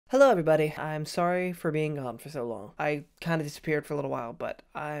Hello everybody, I'm sorry for being gone for so long. I kind of disappeared for a little while, but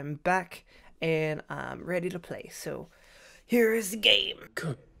I'm back and I'm ready to play, so here is the game.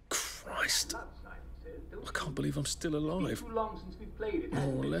 Good Christ. I can't believe I'm still alive. More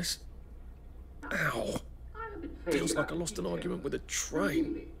or less. Ow. Feels like I lost an argument with a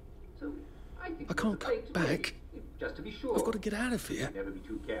train. I can't go back. I've got to get out of here.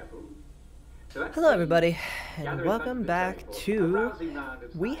 Hello everybody, and welcome back to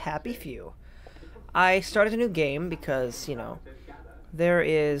We Happy Few. I started a new game because, there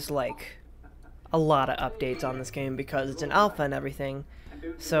is like a lot of updates on this game because it's an alpha and everything.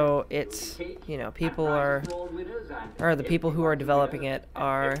 So it's, people are, or the people who are developing it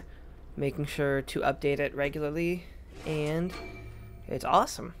are making sure to update it regularly, and it's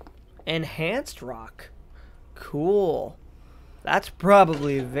awesome. Enhanced rock. Cool. That's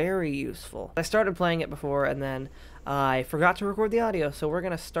probably very useful. I started playing it before and then I forgot to record the audio, so we're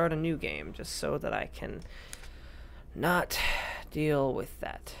gonna start a new game just so that I can not deal with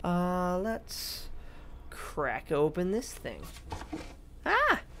that. Let's crack open this thing.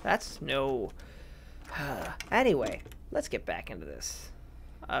 Ah, that's no. Anyway, let's get back into this.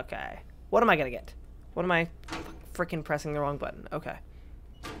 Okay, what am I gonna get? What am I freaking pressing the wrong button? Okay,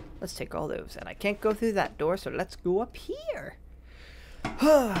 let's take all those, and I can't go through that door, so let's go up here.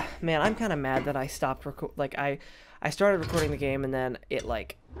 Man, I'm kind of mad that I stopped I started recording the game and then it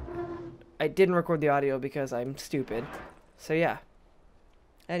I didn't record the audio because I'm stupid. So yeah.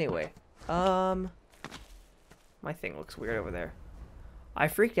 Anyway, my thing looks weird over there. I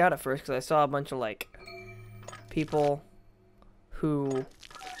freaked out at first because I saw a bunch of people who.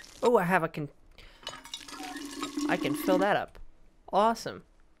 Oh, I can fill that up. Awesome.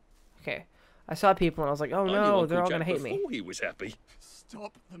 Okay. I saw people and I was like, oh no, they're all gonna hate me. He was happy.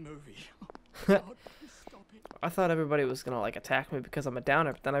 Stop the movie. God, stop it. I thought everybody was gonna attack me because I'm a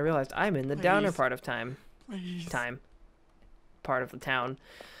downer, but then I realized I'm in the downer part of time. Please. Part of the town.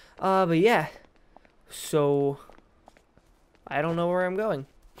 But yeah. So I don't know where I'm going.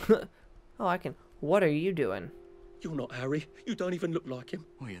 Oh, I can. What are you doing? You're not Harry. You don't even look like him.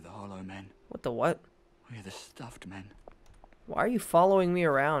 We're the Hollow Men. What the what? We're the Stuffed Men. Why are you following me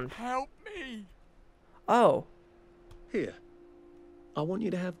around? Help me! Oh. Here. I want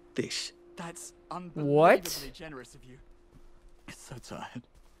you to have this. That's unbelievably What? generous of you. I'm so tired.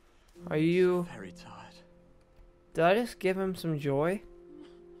 Are you... Very tired. Did I just give him some joy?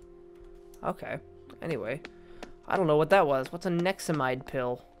 Okay. Anyway. I don't know what that was. What's a Nexamide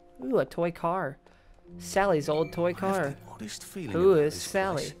pill? Ooh, a toy car. Sally's old toy car. Who is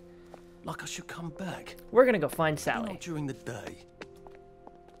Sally? Like I should come back. We're gonna go find Sally. Not during the day.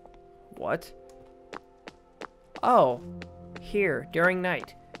 What? Oh. Here, during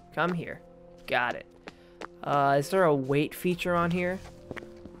night. Come here. Got it. Is there a wait feature on here?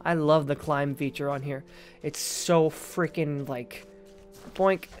 I love the climb feature on here. It's so freaking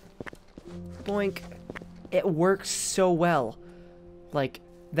boink. Boink. It works so well.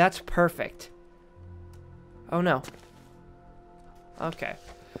 That's perfect. Oh no. Okay.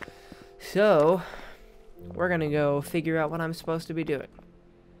 So, we're gonna go figure out what I'm supposed to be doing.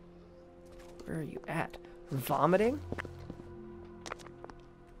 Where are you at? Vomiting?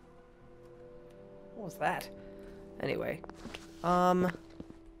 What was that? Anyway,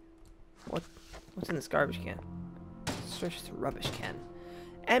 what's in this garbage can? Search the rubbish can.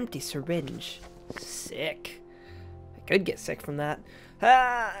 Empty syringe. Sick. I could get sick from that.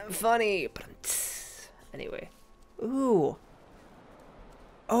 Ah, funny. Anyway. Ooh.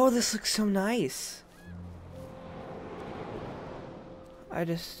 Oh, this looks so nice.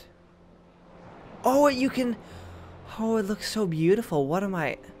 Oh, you can... Oh, it looks so beautiful. What am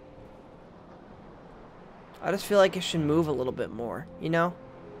I... I just feel like it should move a little bit more, you know?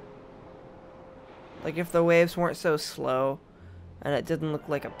 Like if the waves weren't so slow and it didn't look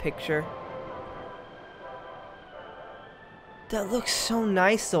like a picture. That looks so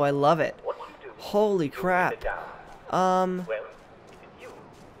nice though, I love it. Holy crap. Oh,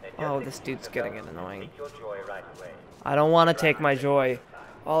 this dude's getting annoying. I don't want to take my joy.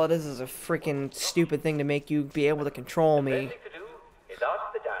 All it is a freaking stupid thing to make you be able to control me.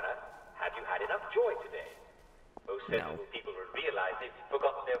 No. People will realize they've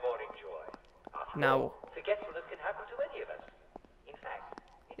forgotten their morning joy. No. Forgetfulness can happen to any of us. In fact,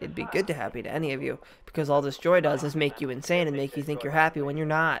 It'd be good to happy to any of you, because all this joy does is make you insane and make you think you're happy when you're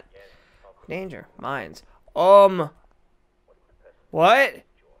not. Danger. Mines. What?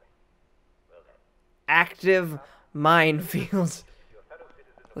 Active minefields.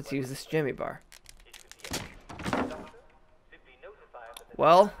 Let's use this Jimmy bar.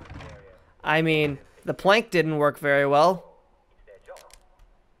 Well, I mean, the plank didn't work very well.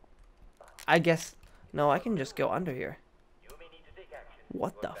 I guess... No, I can just go under here. You may need to take action.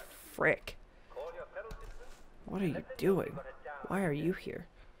 What the frick? Call your fellow citizens What are you doing? Why are you here?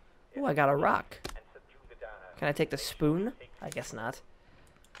 Oh, I got a rock. and subdue the downer. Can I take the spoon? I guess not.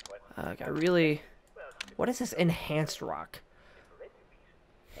 I really... What is this enhanced rock?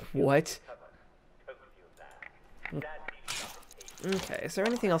 What? Okay, is there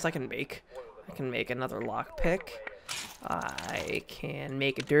anything else I can make? I can make another lockpick. I can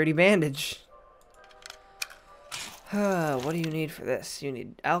make a dirty bandage. What do you need for this? You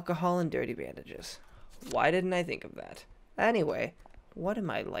need alcohol and dirty bandages. Why didn't I think of that? Anyway, what am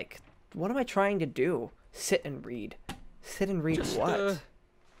I like? What am I trying to do? Sit and read. Sit and read Just, what?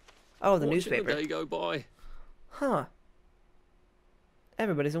 Oh, the watching newspaper. The day go by. Huh.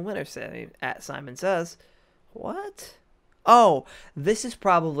 Everybody's a winner, at Simon Says. What? Oh, this is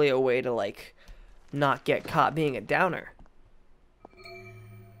probably a way to, like, not get caught being a downer.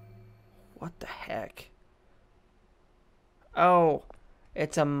 What the heck? Oh,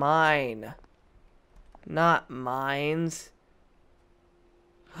 it's a mine. Not mines.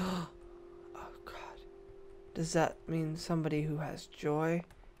 Oh, God. Does that mean somebody who has joy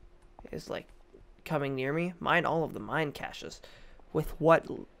is, like, coming near me? Mine all of the mine caches. With what?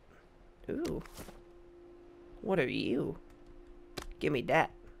 Ooh. What are you? Give me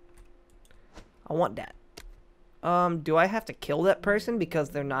that. I want that. Do I have to kill that person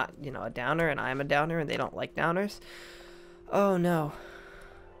because they're not, you know, a downer and I'm a downer and they don't like downers? Oh, no.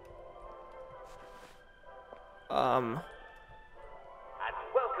 And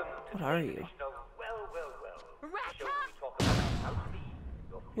welcome to What are today's you? edition of Well, Well, Well. The show where we talk about how to be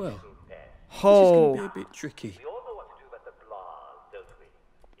your Well, physical pet. This is going to Oh. be a bit tricky. We all know what to do about the blahs, don't we?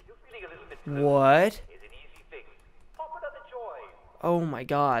 If you're feeling a little bit blue, What? here's an easy fix. Pop another joy. Oh, my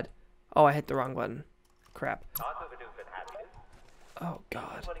God. Oh, I hit the wrong button. Crap. Start with an infant happiness. Oh,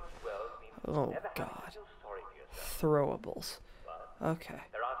 God. Running to world means Oh, never having to God. feel sorry for yourself. Throwables. Okay.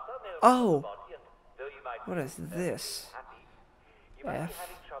 There are some areas Oh. of the body, and though you might What be is this? happy, you might be F.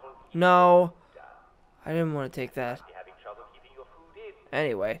 having trouble keeping No. down. I didn't want to take that. You're having trouble keeping your food in.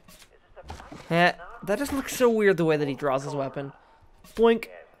 Anyway. Is this a practice Eh, now? that just looks so weird the way that he draws his weapon. Boink.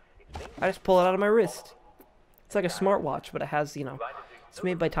 I just pull it out of my wrist. It's like a smartwatch, but it has, you know, it's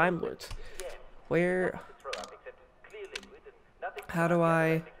made by Time Lords. Where... Throw up except clear liquid and nothing How do I...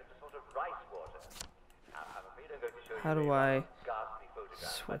 except a sort of rice water. Now, I'm afraid I'm going to show How you do a I ghastly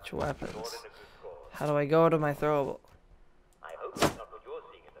photograph, switch but more weapons? than a good cause. How do I go to my throwable? I hope that's not what you're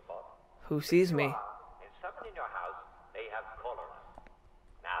seeing in the pot. Who sees me? And someone in your house may have cholera.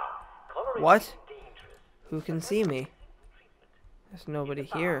 Now, cholera What? is dangerous. Who can see me? There's nobody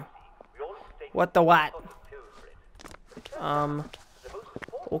here. We always take What the what? pills for it. Okay. The most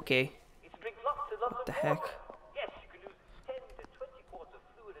important is to drink lots and lots What the of heck? water. Yes, you can lose 10 to 20 quarts of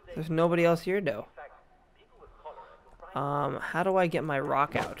fluid a day. There's nobody else here, though. In fact, people with cholera will find How do I get my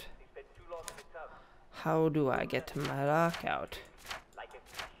rock out? they spend too long in the tub. How do I get to my rock out? Like a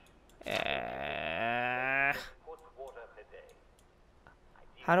fish. Quarts of water per day.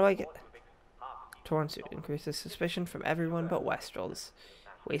 How do I get... Water makes half Torn suit increases suspicion from everyone but Westrels.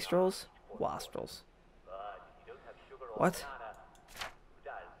 Wastrels? Wastrels. but if you don't have sugar or What?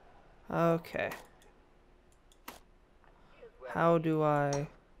 banana, who does? Okay. How do I...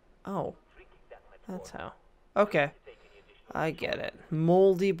 Oh. That's how. Okay. I get it.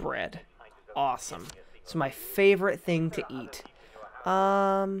 Moldy bread. Awesome. It's my favorite thing to eat.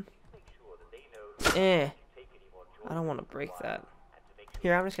 I don't want to break that.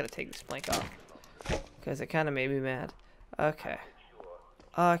 Here, I'm just going to take this plank off. Because it kind of made me mad. Okay.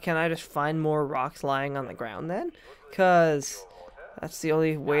 Can I just find more rocks lying on the ground then? Because that's the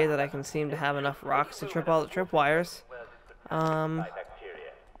only way that I can seem to have enough rocks to trip all the tripwires.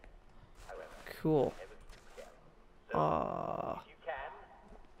 Bacteria. Cool. You can.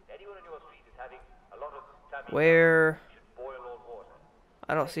 If anyone on your street is having a lot of tummy, Where... you should boil all water.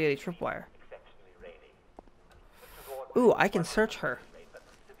 I don't see any tripwire. Exceptionally rainy. Ooh, I can search her. But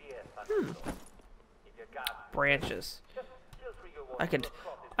severe thunderstorms. If your garden Branches. just filter your water.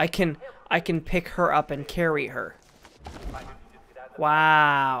 I can pick her up and carry her.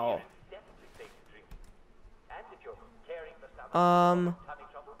 Wow. Definitely safe to drink. And if you're caring for someone having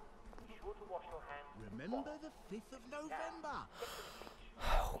trouble, be sure to wash your hands. Remember the 5th of November.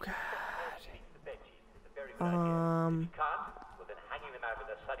 Oh God. The veggies is a very good idea. If you can't, well then hanging them out on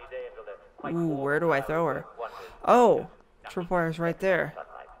a sunny day until they're quite Ooh, warm where do I throw her? wonders. Oh, tripwire's right there.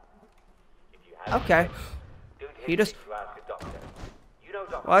 Sunlight. If you have Okay. don't He just... hesitate to ask a doctor. You know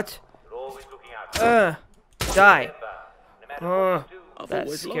doctors. What? They're always looking out for you. Die. Remember, no matter what you do, I've That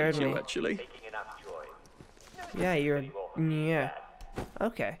always scared liked you, me. actually. taking enough joy. Yeah, you're... Yeah.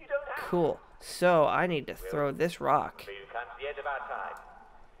 Okay. Cool. So I need to throw this rock. Here comes the end of our time.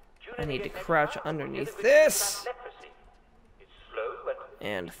 I need to crouch underneath this It's slow, but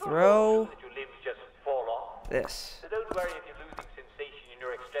and throw that your limbs just fall off. this. So don't worry if you're losing sensation in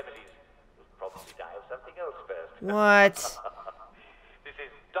your extremities. You'll probably die of something else first. What? This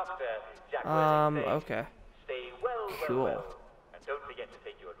is Dr. Jack Okay. Stay well, Cool. and don't forget to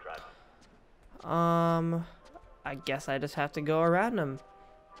take your drugs. I guess I just have to go around him.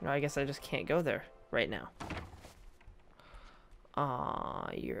 No, I guess I just can't go there right now. Aw,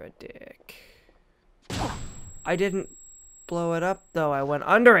 you're a dick. I didn't blow it up, though. I went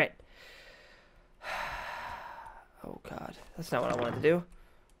under it. Oh, God. That's not what I wanted to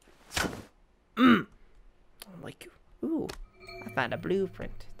do. I'm like, ooh, I found a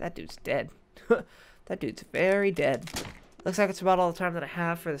blueprint. That dude's dead. That dude's very dead. Looks like it's about all the time that I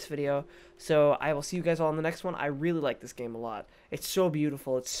have for this video. So I will see you guys all in the next one. I really like this game a lot. It's so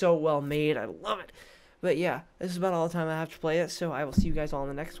beautiful. It's so well made. I love it. But yeah, this is about all the time I have to play it. So I will see you guys all in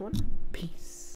the next one. Peace.